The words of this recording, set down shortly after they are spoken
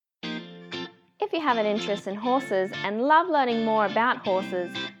If you have an interest in horses and love learning more about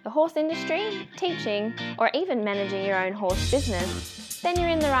horses, the horse industry, teaching, or even managing your own horse business, then you're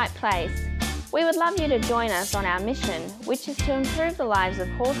in the right place. We would love you to join us on our mission, which is to improve the lives of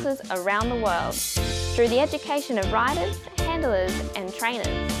horses around the world through the education of riders, handlers, and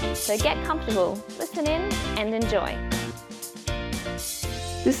trainers. So get comfortable, listen in, and enjoy.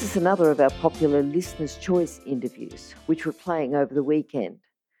 This is another of our popular Listener's Choice interviews, which we're playing over the weekend.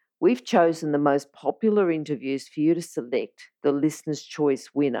 We've chosen the most popular interviews for you to select the Listener's Choice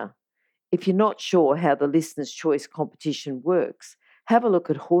winner. If you're not sure how the Listener's Choice competition works, have a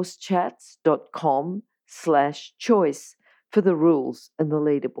look at horsechats.com/choice for the rules and the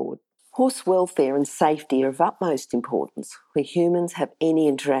leaderboard. Horse welfare and safety are of utmost importance where humans have any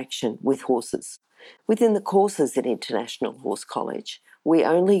interaction with horses. Within the courses at International Horse College, we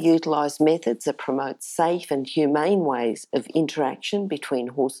only utilise methods that promote safe and humane ways of interaction between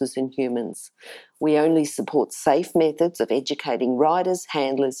horses and humans. We only support safe methods of educating riders,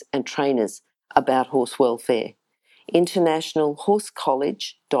 handlers and trainers about horse welfare.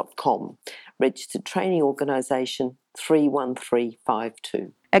 internationalhorsecollege.com, registered training organisation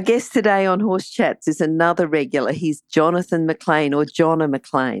 31352. Our guest today on Horse Chats is another regular. He's Jonna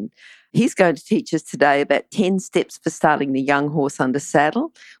McLean. He's going to teach us today about 10 steps for starting the young horse under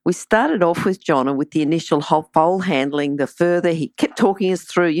saddle. We started off with Jonna with the initial foal handling. The further he kept talking us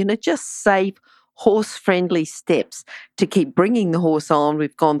through, just safe, horse-friendly steps to keep bringing the horse on.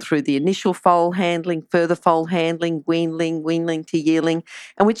 We've gone through the initial foal handling, further foal handling, weanling to yearling,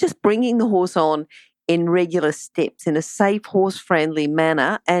 and we're just bringing the horse on in regular steps in a safe, horse-friendly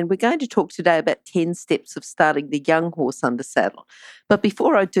manner. And we're going to talk today about 10 steps of starting the young horse under saddle. But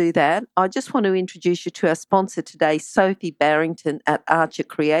before I do that, I just want to introduce you to our sponsor today, Sophie Barrington at Archer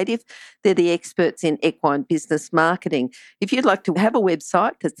Creative. They're the experts in equine business marketing. If you'd like to have a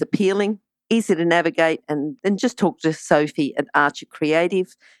website that's appealing, easy to navigate, and then just talk to Sophie at Archer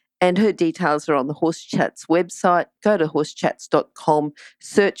Creative. And her details are on the Horse Chats website. Go to horsechats.com,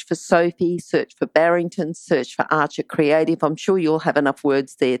 search for Sophie, search for Barrington, search for Archer Creative. I'm sure you'll have enough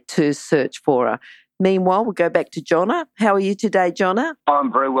words there to search for her. Meanwhile, we'll go back to Jonna. How are you today, Jonna?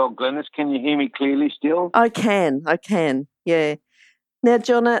 I'm very well, Glenys. Can you hear me clearly still? I can, yeah. Now,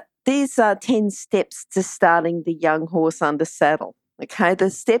 Jonna, these are 10 steps to starting the young horse under saddle. Okay, the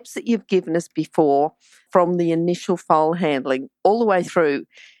steps that you've given us before from the initial foal handling all the way through.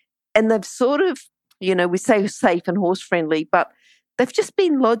 And they've sort of, we say safe and horse-friendly, but they've just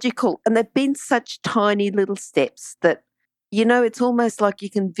been logical and they've been such tiny little steps that, it's almost like you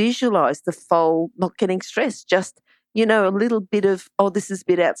can visualise the foal not getting stressed, just, a little bit of, this is a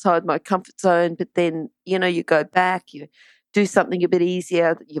bit outside my comfort zone, but then, you go back, you do something a bit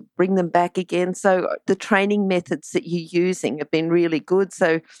easier, you bring them back again. So the training methods that you're using have been really good.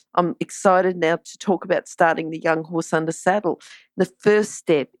 So I'm excited now to talk about starting the young horse under saddle. The first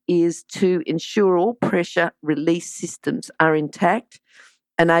step is to ensure all pressure release systems are intact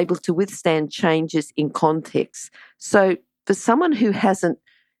and able to withstand changes in context. So for someone who hasn't,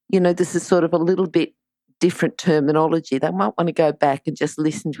 this is sort of a little bit different terminology, they might want to go back and just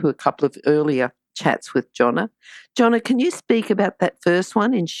listen to a couple of earlier chats with Jonna. Jonna, can you speak about that first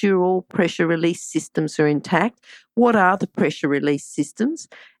one? Ensure all pressure release systems are intact. What are the pressure release systems?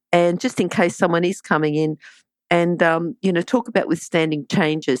 And just in case someone is coming in and, talk about withstanding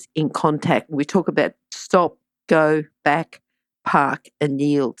changes in contact. We talk about stop, go, back, park and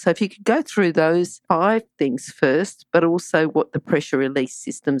yield. So if you could go through those 5 things first, but also what the pressure release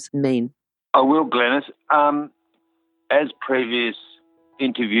systems mean. I will, Glenys. As previous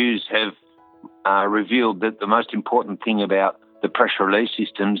interviews have revealed, that the most important thing about the pressure release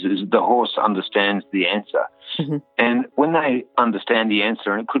systems is the horse understands the answer. Mm-hmm. And when they understand the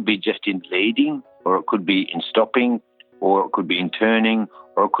answer, and it could be just in leading, or it could be in stopping, or it could be in turning,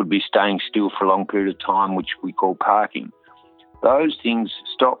 or it could be staying still for a long period of time, which we call parking. Those things,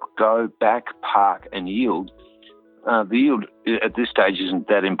 stop, go, back, park and yield. The yield at this stage isn't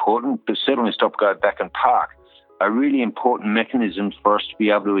that important, but certainly stop, go, back and park are really important mechanisms for us to be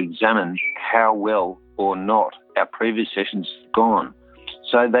able to examine how well or not our previous sessions have gone.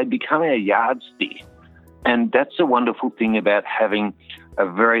 So they become our yardstick. And that's a wonderful thing about having a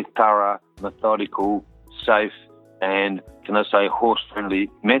very thorough, methodical, safe and,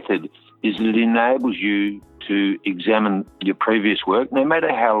 horse-friendly method, is that it enables you to examine your previous work, no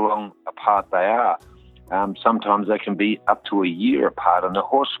matter how long apart they are. Sometimes they can be up to a year apart, and the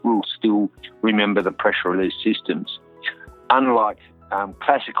horse will still remember the pressure release systems. Unlike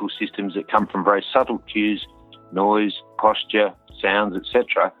classical systems that come from very subtle cues, noise, posture, sounds,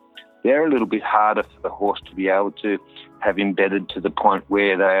 etc., they're a little bit harder for the horse to be able to have embedded to the point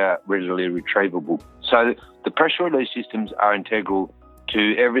where they are readily retrievable. So the pressure release systems are integral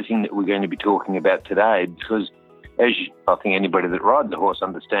to everything that we're going to be talking about today, because I think anybody that rides the horse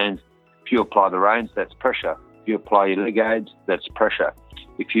understands, if you apply the reins, that's pressure. If you apply your leg aids, that's pressure.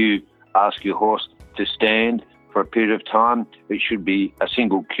 If you ask your horse to stand for a period of time, it should be a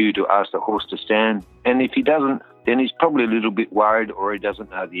single cue to ask the horse to stand. And if he doesn't, then he's probably a little bit worried or he doesn't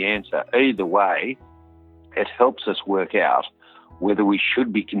know the answer. Either way, it helps us work out whether we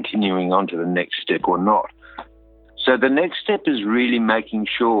should be continuing on to the next step or not. So the next step is really making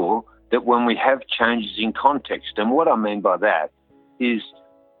sure that when we have changes in context, and what I mean by that is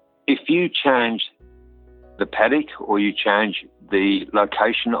if you change the paddock or you change the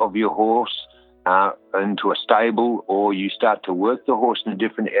location of your horse into a stable, or you start to work the horse in a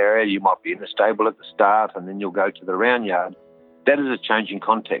different area, you might be in the stable at the start and then you'll go to the round yard, that is a change in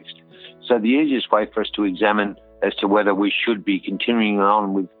context. So the easiest way for us to examine as to whether we should be continuing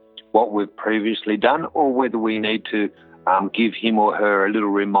on with what we've previously done or whether we need to give him or her a little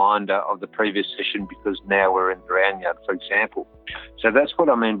reminder of the previous session because now we're in the round yard, for example. So that's what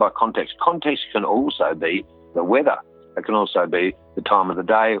I mean by context. Context can also be the weather. It can also be the time of the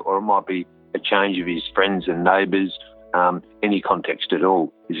day, or it might be a change of his friends and neighbours. Any context at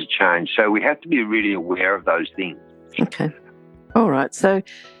all is a change. So we have to be really aware of those things. Okay. All right. So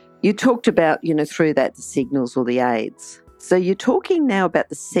you talked about, through that, the signals or the aids. So you're talking now about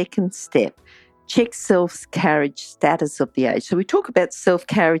the second step, check self-carriage status of the aid. So we talk about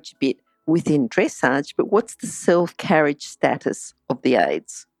self-carriage a bit within dressage, but what's the self-carriage status of the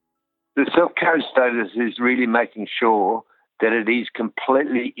aids? The self-carriage status is really making sure that it is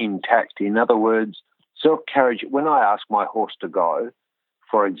completely intact. In other words, self-carriage, when I ask my horse to go,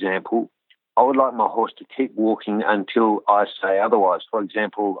 for example, I would like my horse to keep walking until I say otherwise. For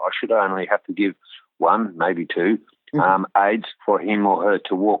example, I should only have to give one, maybe two, aids for him or her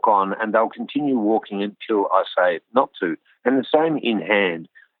to walk on, and they'll continue walking until I say not to. And the same in hand.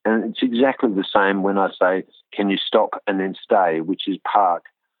 And it's exactly the same when I say, can you stop and then stay, which is park.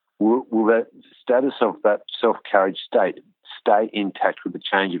 Will the status of that self-carriage state stay intact with the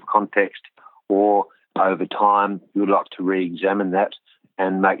change of context, or over time you would like to re-examine that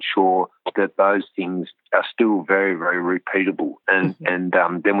and make sure that those things are still very, very repeatable, and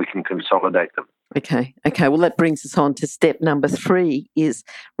then we can consolidate them. Okay. Well, that brings us on to step number 3 is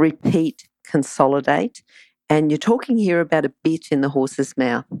repeat, consolidate. And you're talking here about a bit in the horse's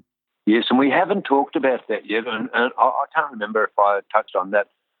mouth. Yes, and we haven't talked about that yet, and I can't remember if I touched on that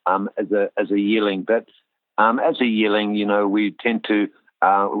as a yearling. But as a yearling, we tend to,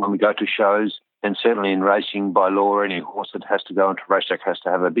 when we go to shows, and certainly in racing by law, any horse that has to go into a racetrack has to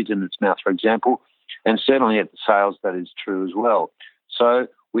have a bit in its mouth, for example, and certainly at the sales that is true as well. So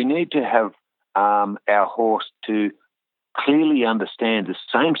we need to have our horse to clearly understand the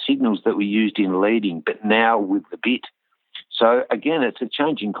same signals that we used in leading, but now with the bit. So again, it's a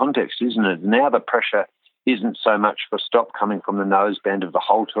change in context, isn't it? Now the pressure isn't so much for stop coming from the noseband of the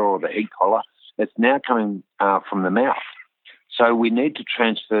halter or the head collar. It's now coming from the mouth. So we need to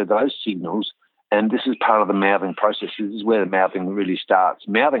transfer those signals, and this is part of the mouthing process. This is where the mouthing really starts.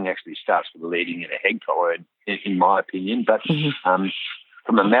 Mouthing actually starts with the leading and a head collar, in my opinion. But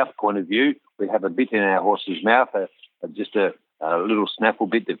from a mouth point of view, we have a bit in our horse's mouth, just a little snaffle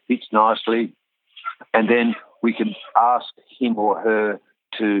bit that fits nicely, and then we can ask him or her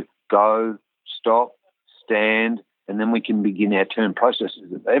to go, stop, stand, and then we can begin our turn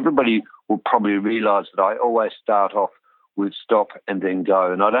processes. Everybody will probably realise that I always start off with stop and then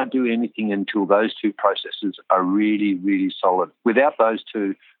go, and I don't do anything until those two processes are really, really solid. Without those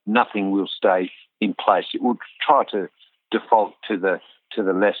two, nothing will stay in place. It will try to default to the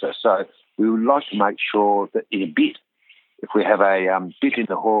lesser. So we would like to make sure that in a bit, if we have a bit in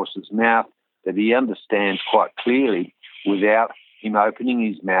the horse's mouth, that he understands quite clearly without him opening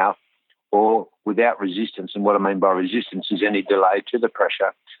his mouth or without resistance. And what I mean by resistance is any delay to the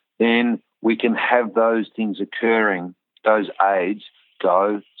pressure. Then we can have those things occurring, those aids,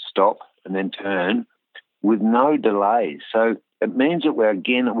 go, stop, and then turn, with no delay. So it means that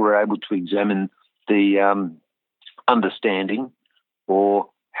we're able to examine the understanding or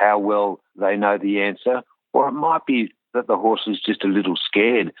how well they know the answer, or it might be that the horse is just a little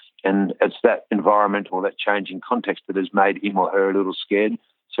scared, and it's that environment or that change in context that has made him or her a little scared.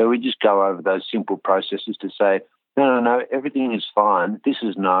 So we just go over those simple processes to say, no, everything is fine. This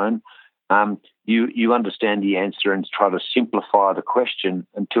is known. You understand the answer, and try to simplify the question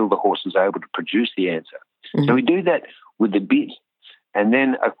until the horse is able to produce the answer. Mm-hmm. So we do that with the bit. And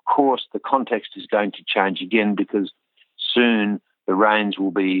then, of course, the context is going to change again, because soon the reins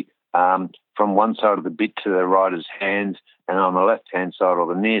will be from one side of the bit to the rider's hands, and on the left-hand side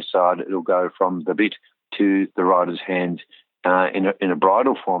or the near side, it'll go from the bit to the rider's hands in a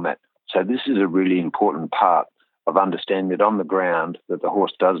bridle format. So this is a really important part of understanding that on the ground that the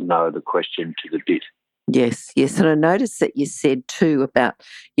horse does know the question to the bit. Yes. And I noticed that you said too about,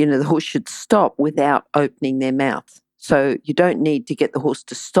 the horse should stop without opening their mouth. So you don't need to get the horse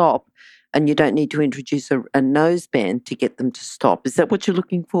to stop, and you don't need to introduce a noseband to get them to stop. Is that what you're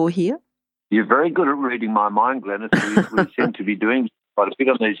looking for here? You're very good at reading my mind, Glenys. We seem to be doing quite a bit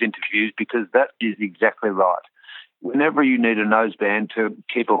on these interviews, because that is exactly right. Whenever you need a noseband to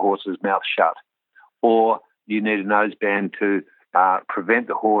keep a horse's mouth shut, or you need a noseband to prevent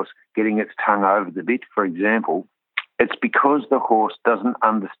the horse getting its tongue over the bit, for example, it's because the horse doesn't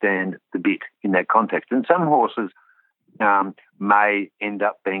understand the bit in that context. And some horses may end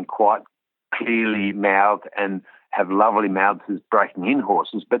up being quite clearly mouthed and have lovely mouths as breaking in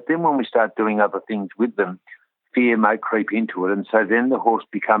horses. But then when we start doing other things with them, fear may creep into it. And so then the horse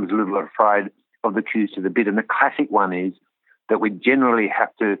becomes a little afraid of the cues to the bit. And the classic one is that we generally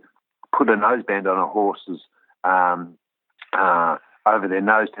have to put a noseband on a horse's over their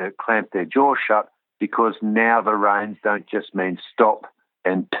nose to clamp their jaw shut, because now the reins don't just mean stop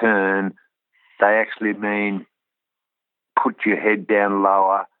and turn. They actually mean put your head down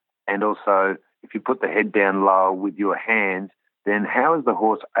lower. And also, if you put the head down lower with your hands, then how is the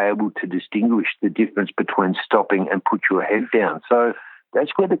horse able to distinguish the difference between stopping and put your head down? So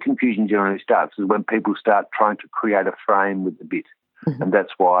that's where the confusion generally starts, is when people start trying to create a frame with the bit. Mm-hmm. And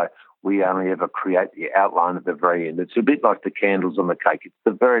that's why we only ever create the outline at the very end. It's a bit like the candles on the cake. It's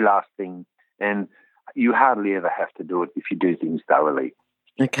the very last thing, and you hardly ever have to do it if you do things thoroughly.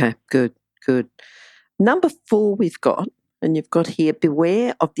 Okay, good. Number 4 we've got, and you've got here,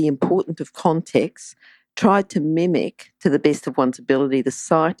 beware of the importance of context. Try to mimic, to the best of one's ability, the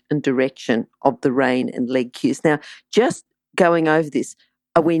sight and direction of the rein and leg cues. Now, just going over this,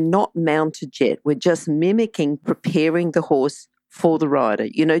 are we not mounted yet? We're just mimicking, preparing the horse for the rider,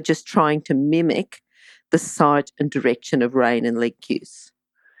 just trying to mimic the sight and direction of rein and leg cues.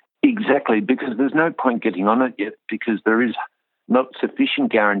 Exactly, because there's no point getting on it yet, because there is not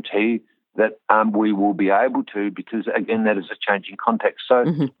sufficient guarantee that we will be able to, because, again, that is a changing context. So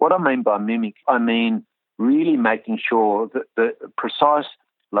What I mean by mimic, I mean really making sure that the precise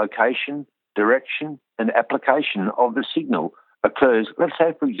location, direction and application of the signal occurs. Let's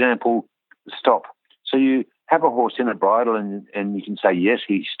say, for example, stop. So you have a horse in a bridle and you can say, yes,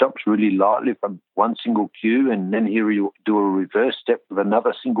 he stops really lightly from one single cue, and then here you do a reverse step with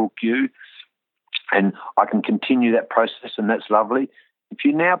another single cue, and I can continue that process, and that's lovely. If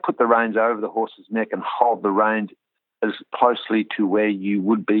you now put the reins over the horse's neck and hold the reins as closely to where you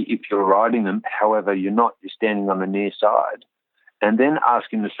would be if you're riding them, however, you're standing on the near side, and then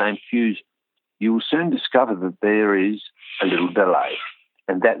asking the same cues, you will soon discover that there is a little delay.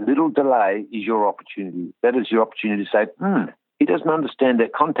 And that little delay is your opportunity. That is your opportunity to say, he doesn't understand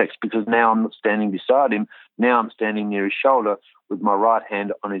that context, because now I'm not standing beside him. Now I'm standing near his shoulder with my right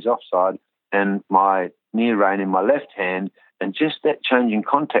hand on his offside and my near rein in my left hand. And just that change in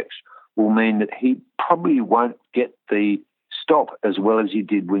context will mean that he probably won't get the stop as well as he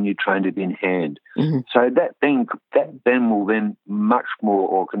did when you trained it in hand. Mm-hmm. So that then will then much more,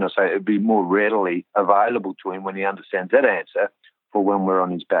 or can I say, it'll be more readily available to him when he understands that answer, for when we're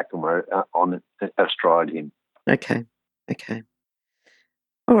on his back and we're astride him. Okay.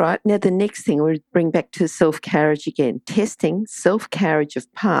 All right. Now, the next thing, we'll bring back to self-carriage again. Testing self-carriage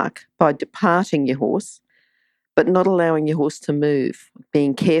of park by departing your horse, but not allowing your horse to move.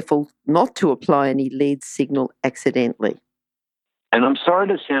 Being careful not to apply any lead signal accidentally. And I'm sorry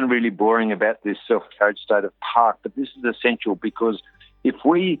to sound really boring about this self-carriage state of park, but this is essential, because if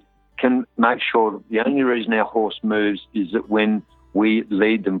we can make sure that the only reason our horse moves is that when we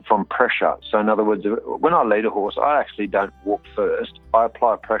lead them from pressure. So in other words, when I lead a horse, I actually don't walk first. I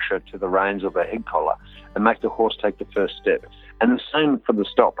apply pressure to the reins or the head collar and make the horse take the first step. And the same for the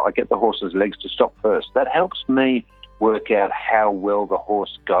stop. I get the horse's legs to stop first. That helps me work out how well the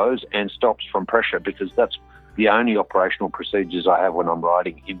horse goes and stops from pressure, because that's the only operational procedures I have when I'm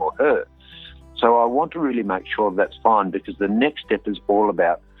riding him or her. So I want to really make sure that's fine, because the next step is all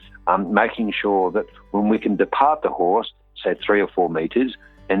about making sure that when we can depart the horse, say 3 or 4 metres,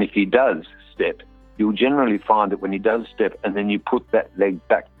 and if he does step, you'll generally find that when he does step and then you put that leg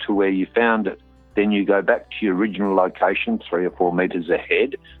back to where you found it, then you go back to your original location 3 or 4 metres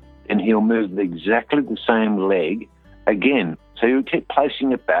ahead, and he'll move exactly the same leg again. So you'll keep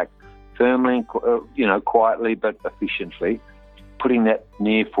placing it back firmly, quietly but efficiently, putting that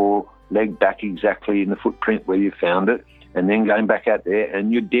near fore leg back exactly in the footprint where you found it, and then going back out there,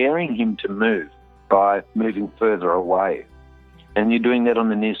 and you're daring him to move by moving further away. And you're doing that on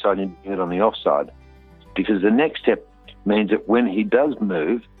the near side and you're doing it on the off side. Because the next step means that when he does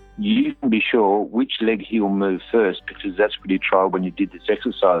move, you can be sure which leg he'll move first, because that's what you tried when you did this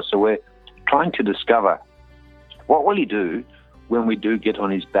exercise. So we're trying to discover what will he do when we do get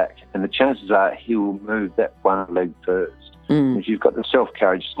on his back. And the chances are he will move that one leg first. If you've got the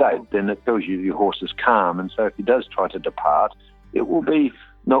self-carriage state, then it tells you your horse is calm. And so if he does try to depart, it will be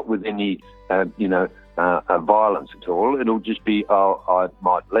not with any, violence at all. It'll just be, I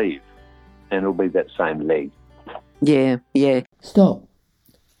might leave. And it'll be that same leg. Yeah. Stop.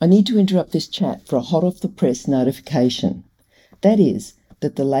 I need to interrupt this chat for a hot off the press notification. That is,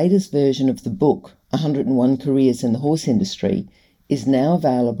 that the latest version of the book, 101 Careers in the Horse Industry, is now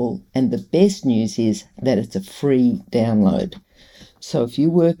available, and the best news is that it's a free download. So if you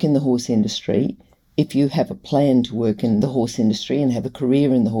work in the horse industry, if you have a plan to work in the horse industry and have a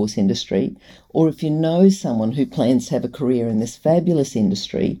career in the horse industry, or if you know someone who plans to have a career in this fabulous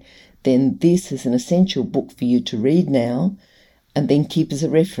industry, then this is an essential book for you to read now and then keep as a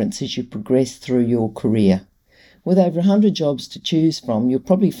reference as you progress through your career. With over 100 jobs to choose from, you'll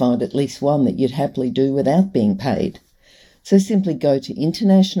probably find at least one that you'd happily do without being paid. So simply go to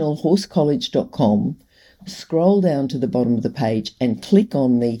internationalhorsecollege.com, scroll down to the bottom of the page and click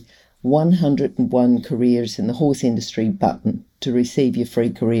on the 101 Careers in the Horse Industry button to receive your free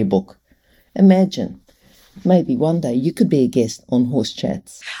career book. Imagine, maybe one day you could be a guest on Horse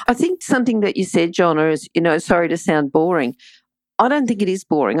Chats. I think something that you said, Jonna, is, sorry to sound boring. I don't think it is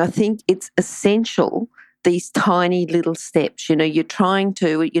boring. I think it's essential, these tiny little steps. You're trying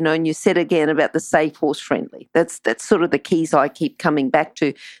to, and you said again about the safe horse friendly. That's sort of the keys I keep coming back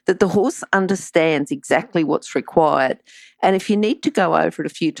to, that the horse understands exactly what's required. And if you need to go over it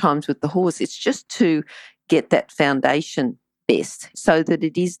a few times with the horse, it's just to get that foundation best so that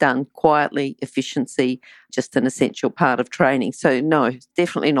it is done quietly, efficiency, just an essential part of training. So no,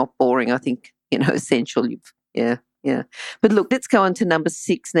 definitely not boring. I think, essential. Yeah. But look, let's go on to number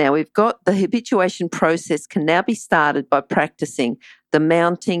 6 now. We've got the habituation process can now be started by practicing the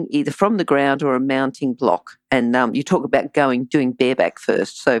mounting either from the ground or a mounting block. And you talk about doing bareback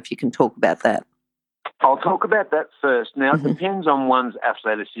first. So if you can talk about that. I'll talk about that first. Now, it depends on one's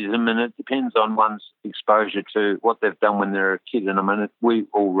athleticism and it depends on one's exposure to what they've done when they're a kid. And we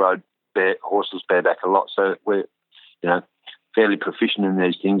all rode horses bareback a lot, so we're, fairly proficient in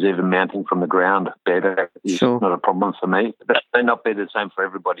these things, even mounting from the ground bareback is not a problem for me. But that may not be the same for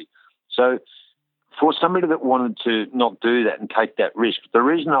everybody. So for somebody that wanted to not do that and take that risk, the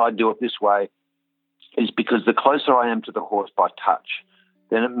reason I do it this way is because the closer I am to the horse by touch,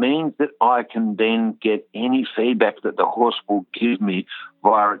 then it means that I can then get any feedback that the horse will give me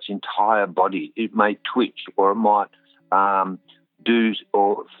via its entire body. It may twitch or it might do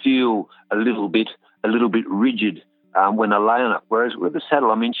or feel a little bit rigid when I lay on it. Whereas with the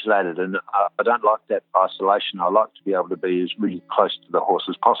saddle, I'm insulated and I don't like that isolation. I like to be able to be as really close to the horse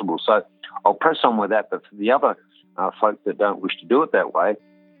as possible. So I'll press on with that. But for the other folk that don't wish to do it that way,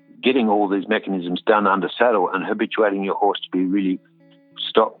 getting all these mechanisms done under saddle and habituating your horse to be really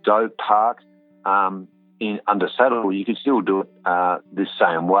stop, go, park in under saddle, you can still do it this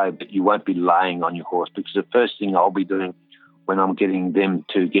same way, but you won't be laying on your horse, because the first thing I'll be doing when I'm getting them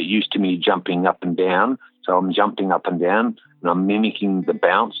to get used to me jumping up and down, so I'm jumping up and down and I'm mimicking the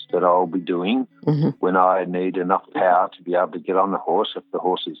bounce that I'll be doing when I need enough power to be able to get on the horse. If the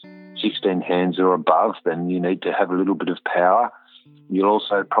horse is 16 hands or above, then you need to have a little bit of power. You'll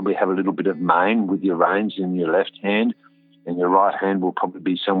also probably have a little bit of mane with your reins in your left hand, and your right hand will probably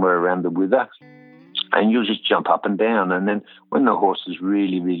be somewhere around the wither, and you'll just jump up and down. And then when the horse is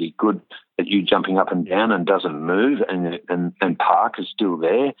really, really good at you jumping up and down and doesn't move and park is still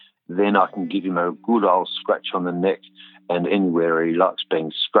there, then I can give him a good old scratch on the neck and anywhere he likes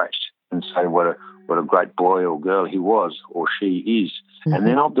being scratched and say what a great boy or girl he was or she is. And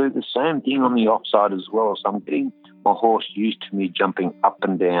then I'll do the same thing on the offside as well. So I'm getting my horse used to me jumping up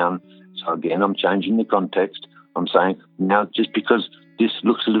and down. So again, I'm changing the context. I'm saying now just because this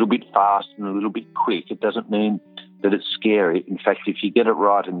looks a little bit fast and a little bit quick, it doesn't mean that it's scary. In fact, if you get it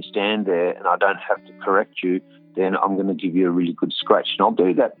right and stand there and I don't have to correct you, then I'm going to give you a really good scratch. And I'll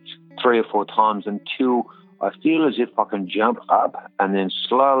do that 3 or 4 times until I feel as if I can jump up, and then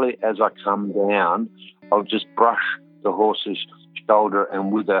slowly as I come down, I'll just brush the horse's shoulder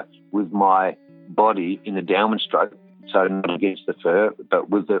and wither with my body in a downward stroke, so not against the fur, but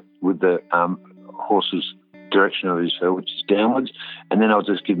with the horse's direction of his fur, which is downwards, and then I'll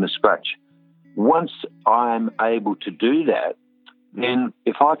just give him a scratch. Once I'm able to do that, then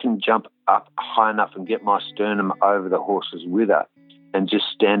if I can jump up high enough and get my sternum over the horse's wither and just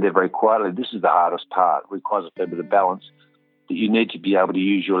stand there very quietly. This is the hardest part. It requires a fair bit of balance. That you need to be able to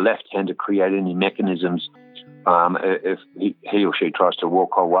use your left hand to create any mechanisms. If he or she tries to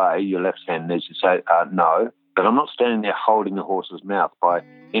walk away, your left hand needs to say no. But I'm not standing there holding the horse's mouth by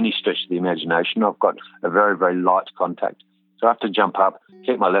any stretch of the imagination. I've got a very, very light contact. So I have to jump up,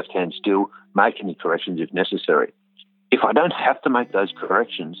 keep my left hand still, make any corrections if necessary. If I don't have to make those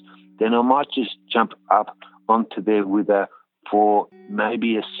corrections, then I might just jump up onto their wither for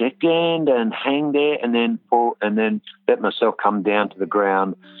maybe a second and hang there and then let myself come down to the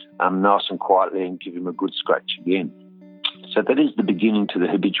ground nice and quietly and give him a good scratch again. So that is the beginning to the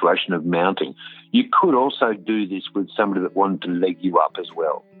habituation of mounting. You could also do this with somebody that wanted to leg you up as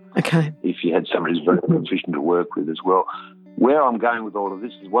well. Okay. If you had somebody who's very proficient to work with as well. Where I'm going with all of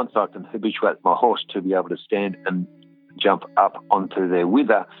this is once I can habituate my horse to be able to stand and jump up onto their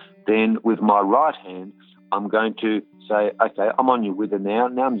wither, then with my right hand, I'm going to say, okay, I'm on your wither now.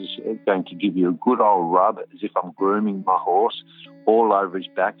 Now I'm just going to give you a good old rub as if I'm grooming my horse all over his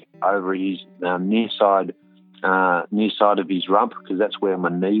back, over his near side of his rump, because that's where my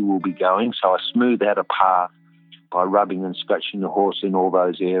knee will be going. So I smooth out a path by rubbing and scratching the horse in all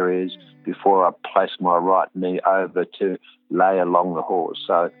those areas before I place my right knee over to lay along the horse.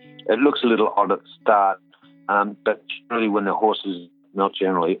 So it looks a little odd at the start, but generally when the horse is, not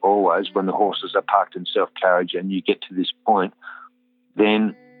generally, always, when the horses are parked in self-carriage and you get to this point,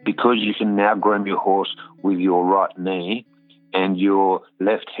 then because you can now groom your horse with your right knee and your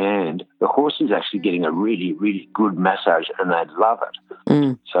left hand, the horse is actually getting a really, really good massage and they love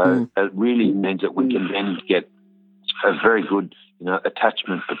it. It really means that we can then get a very good,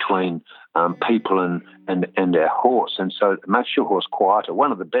 attachment between people and their horse. And so it makes your horse quieter.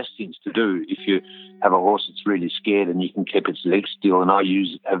 One of the best things to do if you have a horse that's really scared and you can keep its legs still, and I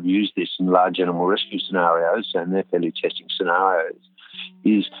have used this in large animal rescue scenarios, and they're fairly testing scenarios,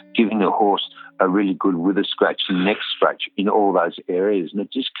 is giving the horse a really good wither scratch and neck scratch in all those areas, and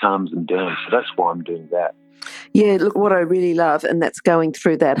it just calms them down. So that's why I'm doing that. Yeah, look, what I really love, and that's going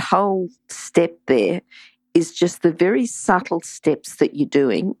through that whole step there, is just the very subtle steps that you're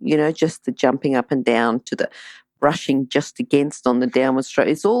doing, just the jumping up and down to the brushing just against on the downward stroke.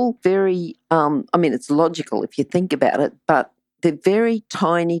 It's all very, it's logical if you think about it, but they're very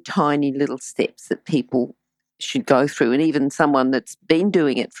tiny, tiny little steps that people should go through. And even someone that's been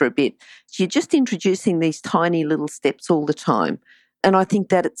doing it for a bit, you're just introducing these tiny little steps all the time. And I think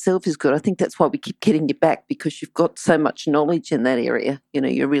that itself is good. I think that's why we keep getting you back, because you've got so much knowledge in that area.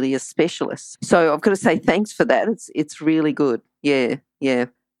 You're really a specialist. So I've got to say thanks for that. It's really good. Yeah.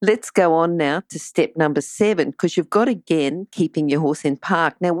 Let's go on now to step number 7, because you've got, again, keeping your horse in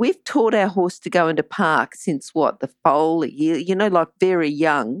park. Now, we've taught our horse to go into park since, the foal, a year, like very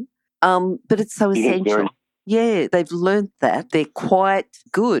young, but it's so essential. Yeah, they've learnt that. They're quite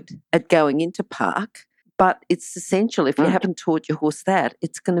good at going into park. But it's essential. If you haven't taught your horse that,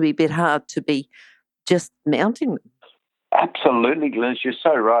 it's going to be a bit hard to be just mounting them. Absolutely, Glenn. You're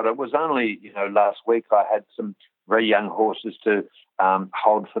so right. It was only, last week I had some very young horses to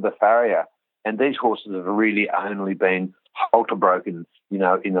hold for the farrier. And these horses have really only been halter broken, in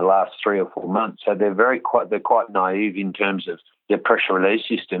the last 3 or 4 months. So they're quite naive in terms of their pressure release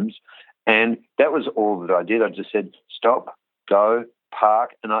systems. And that was all that I did. I just said, stop, go,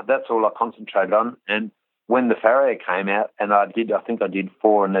 park. And that's all I concentrated on. And when the farrier came out, and I think I did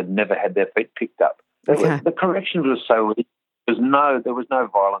 4, and they'd never had their feet picked up. The correction was so easy. There was no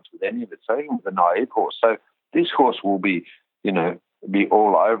violence with any of it. So even with a naive horse, so this horse will be, be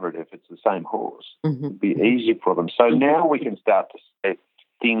all over it if it's the same horse. Mm-hmm. It'll be easy for them. So now we can start to say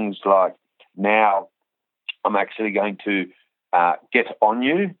things like, now I'm actually going to get on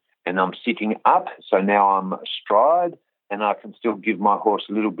you, and I'm sitting up. So now I'm astride, and I can still give my horse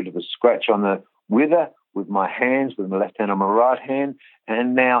a little bit of a scratch on the wither with my hands, with my left hand on my right hand,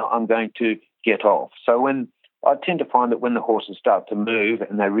 and now I'm going to get off. So I tend to find that when the horses start to move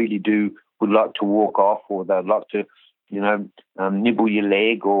and they really would like to walk off, or they'd like to, nibble your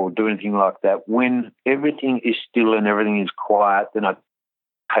leg or do anything like that, when everything is still and everything is quiet, then I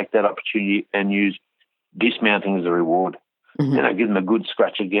take that opportunity and use dismounting as a reward. Mm-hmm. And I give them a good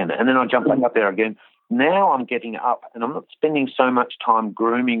scratch again. And then I jump back up there again. Now I'm getting up, and I'm not spending so much time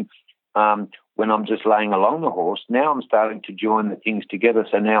grooming when I'm just laying along the horse. Now I'm starting to join the things together.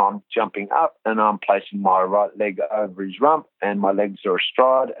 So now I'm jumping up and I'm placing my right leg over his rump, and my legs are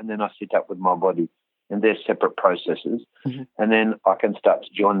astride, and then I sit up with my body. And they're separate processes. Mm-hmm. And then I can start to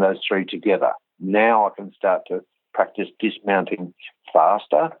join those 3 together. Now I can start to practice dismounting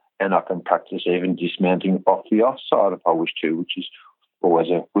faster, and I can practice even dismounting off the offside if I wish to, which is always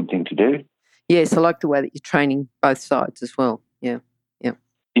a good thing to do. Yes, I like the way that you're training both sides as well. Yeah, yeah.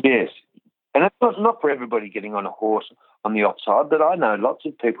 Yes. And it's not for everybody getting on a horse on the offside, but I know lots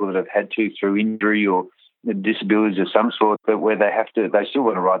of people that have had to through injury or disabilities of some sort, but where they still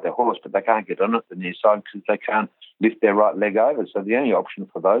want to ride their horse, but they can't get on it the near side because they can't lift their right leg over. So the only option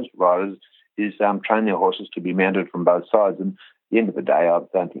for those riders is train their horses to be mounted from both sides. And at the end of the day, I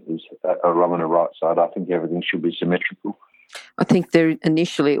don't think there's a wrong and a right side. I think everything should be symmetrical. I think there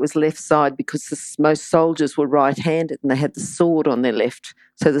initially it was left side because most soldiers were right-handed and they had the sword on their left.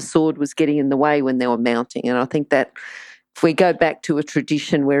 So the sword was getting in the way when they were mounting. And I think that if we go back to a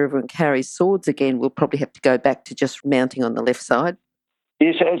tradition where everyone carries swords again, we'll probably have to go back to just mounting on the left side.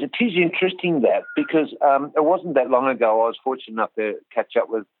 Yes, it is interesting that because it wasn't that long ago I was fortunate enough to catch up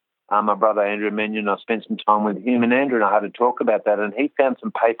with my brother Andrew Mannion. I spent some time with him, and Andrew and I had to talk about that, and he found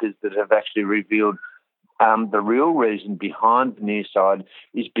some papers that have actually revealed the real reason behind the near side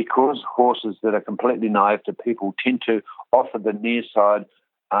is because horses that are completely naive to people tend to offer the near side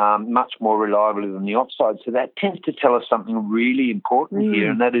much more reliably than the offside. So that tends to tell us something really important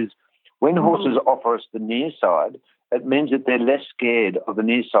here, and that is when horses offer us the near side, it means that they're less scared of the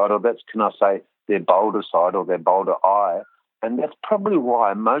near side, or that's, can I say, their bolder side or their bolder eye. And that's probably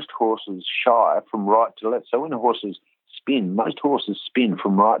why most horses shy from right to left. So when horses spin, most horses spin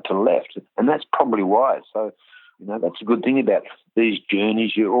from right to left, and that's probably why. So, that's a good thing about these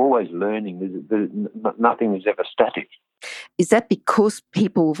journeys. You're always learning. Nothing is ever static. Is that because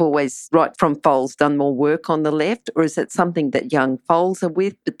people have always, right from foals, done more work on the left, or is it something that young foals are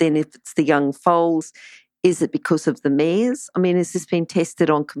with? But then if it's the young foals, is it because of the mares? I mean, has this been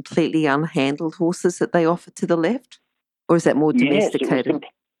tested on completely unhandled horses that they offer to the left? Or is that more domesticated?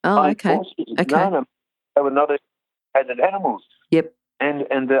 Okay. Okay. No, they were not domesticated animals. Yep. And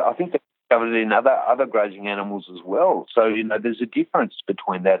I think they discovered it in other grazing animals as well. So, there's a difference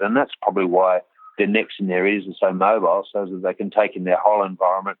between that, and that's probably why their necks and their ears are so mobile, so that they can take in their whole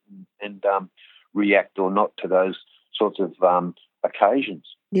environment and react or not to those sorts of occasions.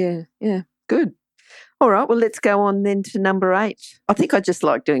 Yeah, good. All right, well, let's go on then to number 8. I think I just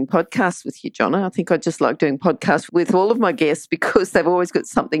like doing podcasts with you, Jonna. I think I just like doing podcasts with all of my guests because they've always got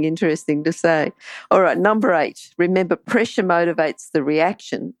something interesting to say. All right, number 8. Remember, pressure motivates the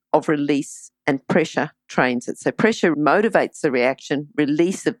reaction of release and pressure trains it. So pressure motivates the reaction,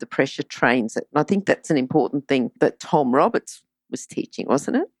 release of the pressure trains it. And I think that's an important thing that Tom Roberts was teaching,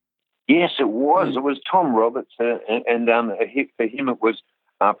 wasn't it? Yes, it was. It was Tom Roberts, and for him it was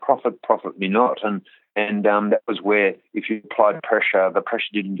profit me not. And that was where if you applied pressure, the pressure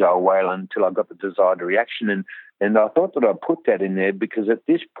didn't go away until I got the desired reaction. And I thought that I'd put that in there because at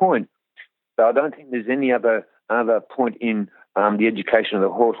this point, I don't think there's any other point in the education of the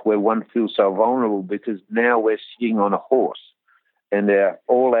horse where one feels so vulnerable, because now we're sitting on a horse and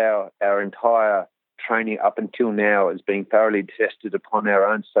all our entire training up until now is being thoroughly tested upon our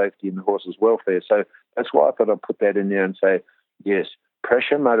own safety and the horse's welfare. So that's why I thought I'd put that in there and say, yes,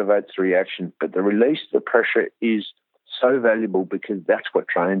 pressure motivates the reaction, but the release of the pressure is so valuable because that's what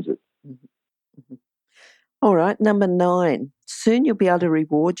trains it. Mm-hmm. All right, number 9. Soon you'll be able to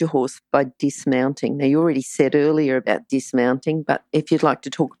reward your horse by dismounting. Now, you already said earlier about dismounting, but if you'd like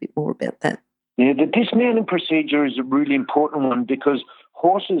to talk a bit more about that. Yeah, the dismounting procedure is a really important one because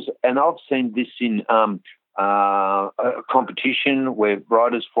horses, and I've seen this in a competition where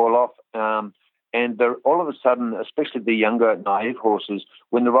riders fall off, and all of a sudden, especially the younger, naive horses,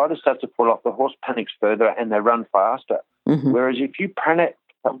 when the rider starts to fall off, the horse panics further and they run faster. Mm-hmm. Whereas if you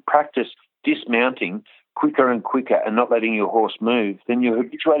practice dismounting quicker and quicker and not letting your horse move, then you're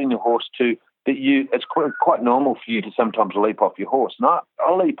habituating your horse to that. It's quite normal for you to sometimes leap off your horse. And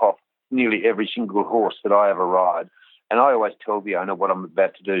I leap off nearly every single horse that I ever ride, and I always tell the owner what I'm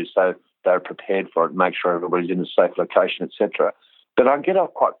about to do so they're prepared for it, make sure everybody's in a safe location, etc. But I get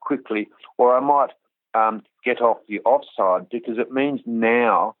off quite quickly, or I might get off the offside because it means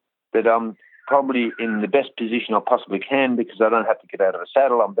now that I'm probably in the best position I possibly can because I don't have to get out of a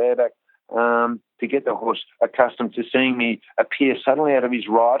saddle, I'm bareback, to get the horse accustomed to seeing me appear suddenly out of his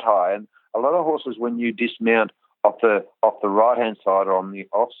right eye. And a lot of horses, when you dismount off the right-hand side or on the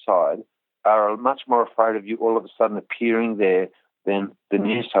offside, are much more afraid of you all of a sudden appearing there than the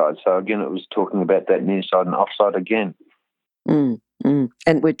near side. So again, it was talking about that near side and offside again.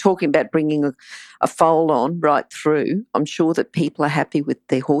 And we're talking about bringing a foal on right through. I'm sure that people are happy with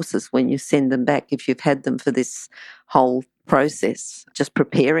their horses when you send them back if you've had them for this whole process, just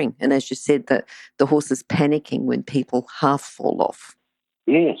preparing. And as you said, the horse is panicking when people half fall off.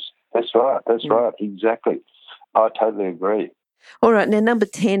 Yes, that's right. That's right. Exactly. I totally agree. All right. Now, number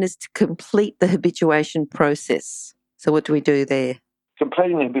 10 is to complete the habituation process. So what do we do there?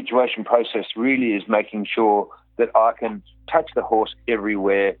 completing the habituation process really is making sure that I can touch the horse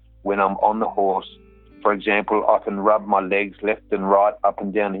everywhere when I'm on the horse. For example, I can rub my legs left and right, up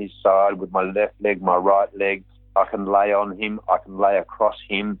and down his side with my left leg, my right leg. I can lay on him. I can lay across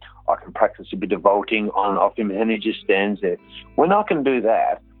him. I can practice a bit of vaulting on and off him, and he just stands there. When I can do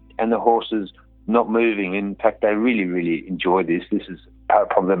that and the horse is not moving, in fact, they really, really enjoy this. This is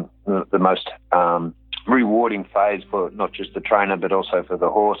probably the most rewarding phase for not just the trainer but also for the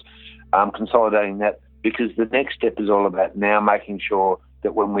horse, consolidating that, because the next step is all about now making sure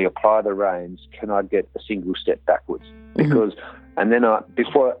that when we apply the reins, can I get a single step backwards? Because, and then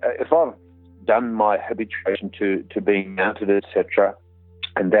if I've done my habituation to being mounted, etc.,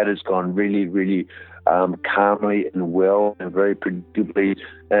 and that has gone really, really calmly and well and very predictably,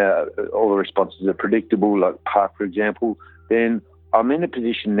 all the responses are predictable, like park, for example, then I'm in a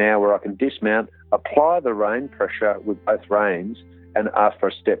position now where I can dismount, apply the rein pressure with both reins, and ask for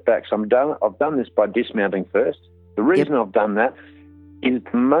a step back. So I've done this by dismounting first. The reason I've done that is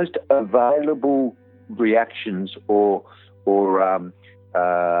the most available reactions or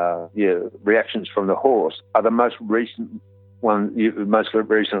reactions from the horse are the most recent one you most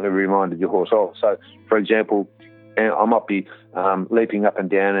recently reminded your horse of. So, for example, I might be leaping up and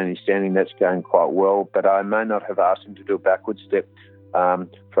down and he's standing, that's going quite well, but I may not have asked him to do a backward step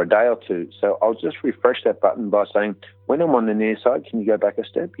for a day or two. So I'll just refresh that button by saying, when I'm on the near side, can you go back a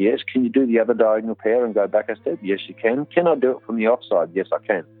step? Yes. Can you do the other diagonal pair and go back a step? Yes, you can. Can I do it from the offside? Yes, I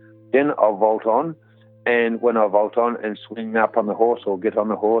can. Then I'll vault on, and when I vault on and swing up on the horse or get on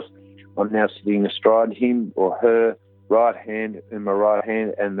the horse, I'm now sitting astride him or her, right hand in my right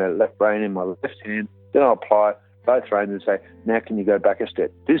hand and the left rein in my left hand. Then I'll apply both reins and say, now can you go back a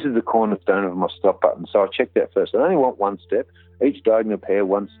step? This is the cornerstone of my stop button. So I check that first. I only want one step, each diagonal pair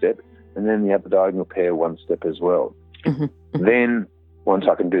one step, and then the other diagonal pair one step as well. Then once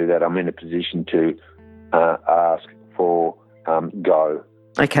I can do that, I'm in a position to ask for go.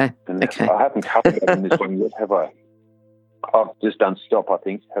 Okay. And I haven't covered that in this one yet, have I? I've just done stop, I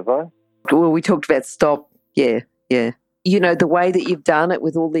think. Have I? Well, we talked about stop. Yeah. You know, the way that you've done it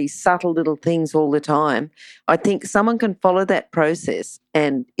with all these subtle little things all the time, I think someone can follow that process,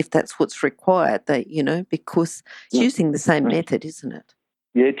 and if that's what's required, because it's using the same method, isn't it?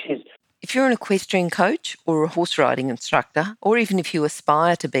 Yeah, it is. If you're an equestrian coach or a horse riding instructor, or even if you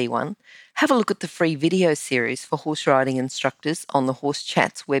aspire to be one, have a look at the free video series for horse riding instructors on the Horse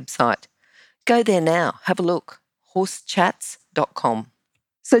Chats website. Go there now, have a look, horsechats.com.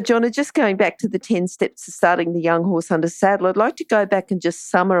 So, Jonna, just going back to the 10 steps to starting the young horse under saddle, I'd like to go back and just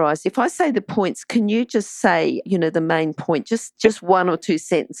summarise. If I say the points, can you just say, the main point, just one or two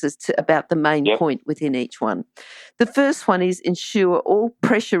sentences about the main point within each one? The first one is ensure all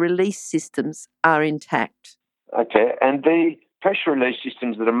pressure release systems are intact. Okay, and the pressure release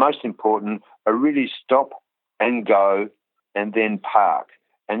systems that are most important are really stop and go and then park.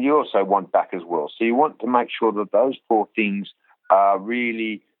 And you also want back as well. So you want to make sure that those four things are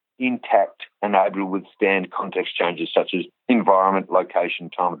really intact and able to withstand context changes such as environment, location,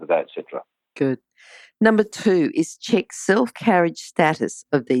 time of the day, etc. Good. Number 2 is check self-carriage status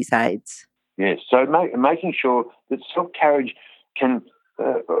of these aids. Yes, so making sure that self-carriage can,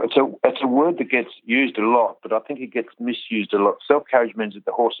 it's a word that gets used a lot, but I think it gets misused a lot. Self-carriage means that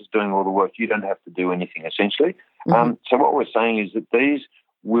the horse is doing all the work. You don't have to do anything, essentially. So what we're saying is that these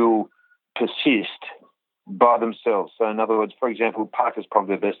will persist by themselves. So in other words, for example, park is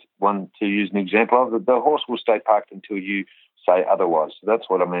probably the best one to use an example of. The horse will stay parked until you say otherwise. So that's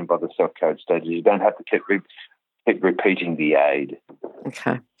what I mean by the self-carriage stages. You don't have to keep repeating the aid.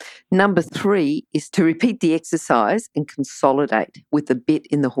 Okay. Number 3 is to repeat the exercise and consolidate with the bit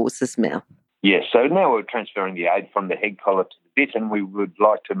in the horse's mouth. Yes, so now we're transferring the aid from the head collar to the bit, and we would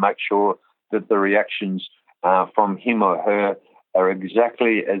like to make sure that the reactions from him or her are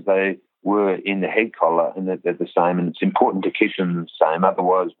exactly as they were in the head collar and that they're the same, and it's important to keep them the same.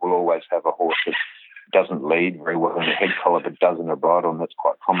 Otherwise, we'll always have a horse that doesn't lead very well in the head collar but does in a bridle, and that's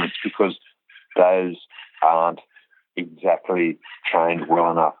quite common. It's because those aren't exactly trained well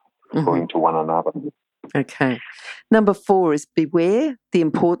enough according to one another. Okay. Number 4 is beware the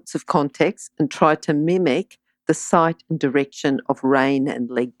importance of context and try to mimic the sight and direction of rein and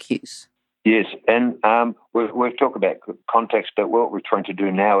leg cues. Yes, and we've talked about context, but what we're trying to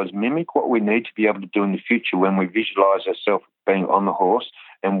do now is mimic what we need to be able to do in the future when we visualise ourselves being on the horse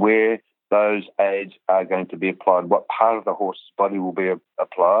and where those aids are going to be applied, what part of the horse's body will be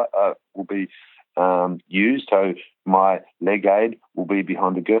used. So my leg aid will be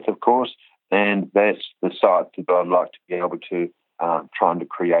behind the girth, of course, and that's the sight that I'd like to be able to trying to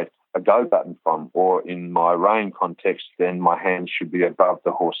create a go button from, or in my rein context, then my hands should be above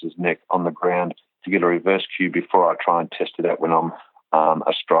the horse's neck on the ground to get a reverse cue before I try and test it out when I'm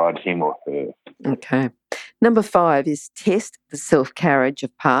astride him or her. Okay. Number 5 is test the self-carriage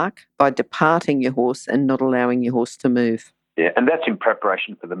of park by departing your horse and not allowing your horse to move. Yeah, and that's in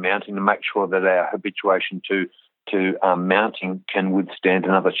preparation for the mounting to make sure that our habituation to mounting can withstand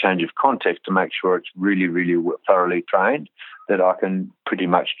another change of context, to make sure it's really, really thoroughly trained, that I can pretty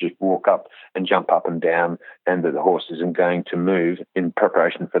much just walk up and jump up and down and that the horse isn't going to move. In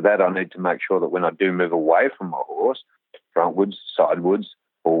preparation for that, I need to make sure that when I do move away from my horse, frontwards, sidewards,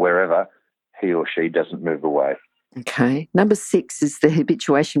 or wherever, he or she doesn't move away. Okay. Number 6 is the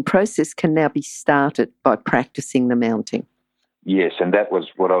habituation process can now be started by practicing the mounting. Yes, and that was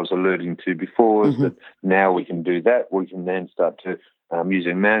what I was alluding to before, is that now we can do that. We can then start to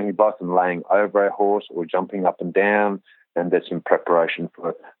using mounting advice and laying over a horse or jumping up and down, and that's in preparation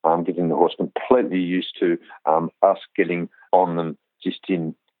for getting the horse completely used to us getting on them just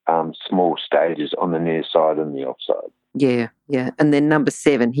in small stages on the near side and the offside. Yeah. And then number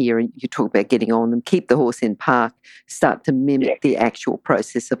 7 here, you talk about getting on them, keep the horse in park, start to mimic the actual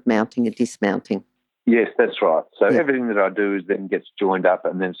process of mounting and dismounting. Yes, that's right. So everything that I do is then gets joined up,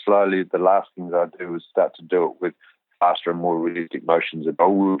 and then slowly the last thing that I do is start to do it with faster and more realistic motions that I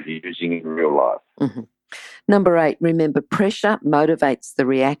will be using in real life. Mm-hmm. Number 8, remember pressure motivates the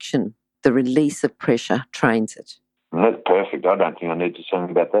reaction. The release of pressure trains it. And that's perfect. I don't think I need to say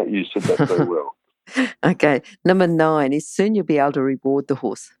anything about that. You said that very well. Okay. Number 9 is soon you'll be able to reward the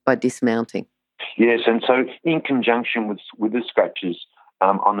horse by dismounting. Yes, and so in conjunction with the scratches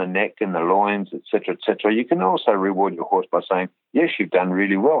on the neck and the loins, etc., you can also reward your horse by saying, yes, you've done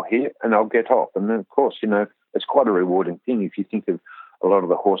really well here, and I'll get off. And then, of course, it's quite a rewarding thing. If you think of a lot of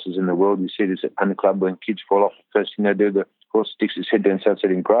the horses in the world, you see this at Punter Club when kids fall off. The first thing they do, the horse sticks his head down and starts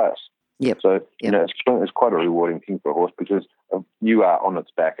eating grass. Yep. So, it's quite a rewarding thing for a horse because you are on its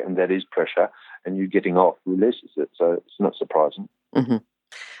back, and that is pressure, and you getting off releases it. So it's not surprising. Mm-hmm.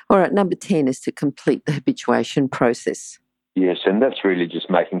 All right, number 10 is to complete the habituation process. Yes, and that's really just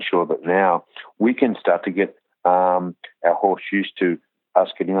making sure that now we can start to get our horse used to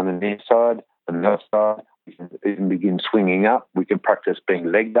us getting on the near side and the outside. We can even begin swinging up. We can practice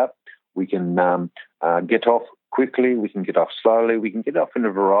being legged up. We can get off quickly. We can get off slowly. We can get off in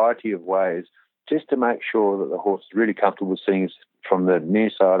a variety of ways just to make sure that the horse is really comfortable seeing us from the near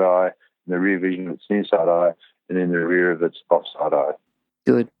side eye, in the rear vision of its near side eye, and in the rear of its offside eye.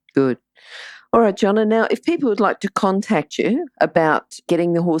 Good. All right, Jonna, now if people would like to contact you about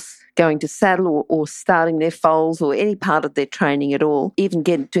getting the horse going to saddle or starting their foals or any part of their training at all, even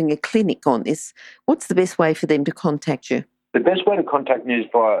doing a clinic on this, what's the best way for them to contact you? The best way to contact me is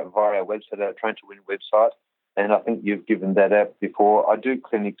via our website, our Train to Win website, and I think you've given that out before. I do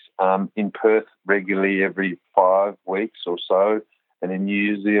clinics in Perth regularly every 5 weeks or so, and in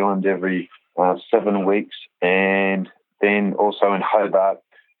New Zealand every 7 weeks, and then also in Hobart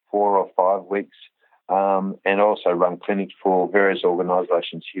 4 or 5 weeks, and also run clinics for various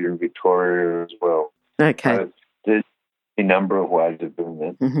organisations here in Victoria as well. Okay. So there's a number of ways of doing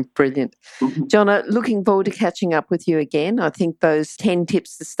that. Mm-hmm. Brilliant. Jonna, looking forward to catching up with you again. I think those 10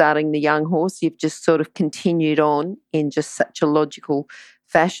 tips to starting the young horse, you've just sort of continued on in just such a logical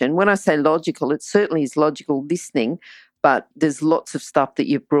fashion. When I say logical, it certainly is logical listening, but there's lots of stuff that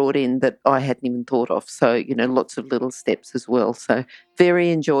you've brought in that I hadn't even thought of. So, lots of little steps as well. So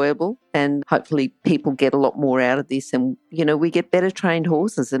very enjoyable, and hopefully people get a lot more out of this, and, we get better trained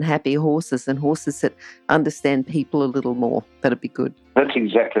horses and happier horses and horses that understand people a little more. That'd be good. That's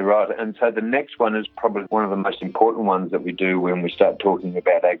exactly right. And so the next one is probably one of the most important ones that we do when we start talking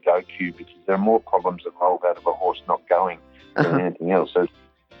about our go cue, because there are more problems that roll out of a horse not going than anything else. So,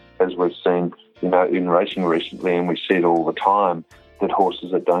 as we've seen, in racing recently, and we see it all the time, that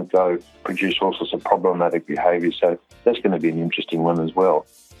horses that don't go produce all sorts of problematic behaviour. So that's going to be an interesting one as well.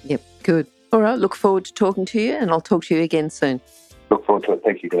 Yep, good. All right, look forward to talking to you, and I'll talk to you again soon. Look forward to it.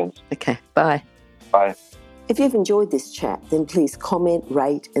 Thank you, Glenn. Okay, bye. Bye. If you've enjoyed this chat, then please comment,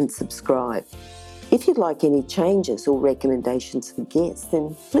 rate and subscribe. If you'd like any changes or recommendations for guests,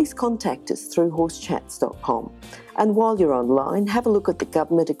 then please contact us through horsechats.com. And while you're online, have a look at the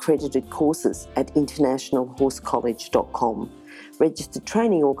government-accredited courses at internationalhorsecollege.com. Registered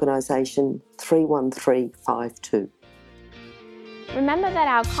Training Organisation 31352. Remember that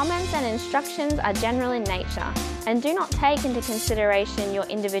our comments and instructions are general in nature and do not take into consideration your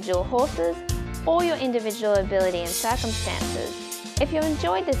individual horses or your individual ability and circumstances. If you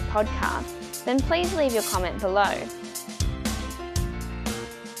enjoyed this podcast, then please leave your comment below.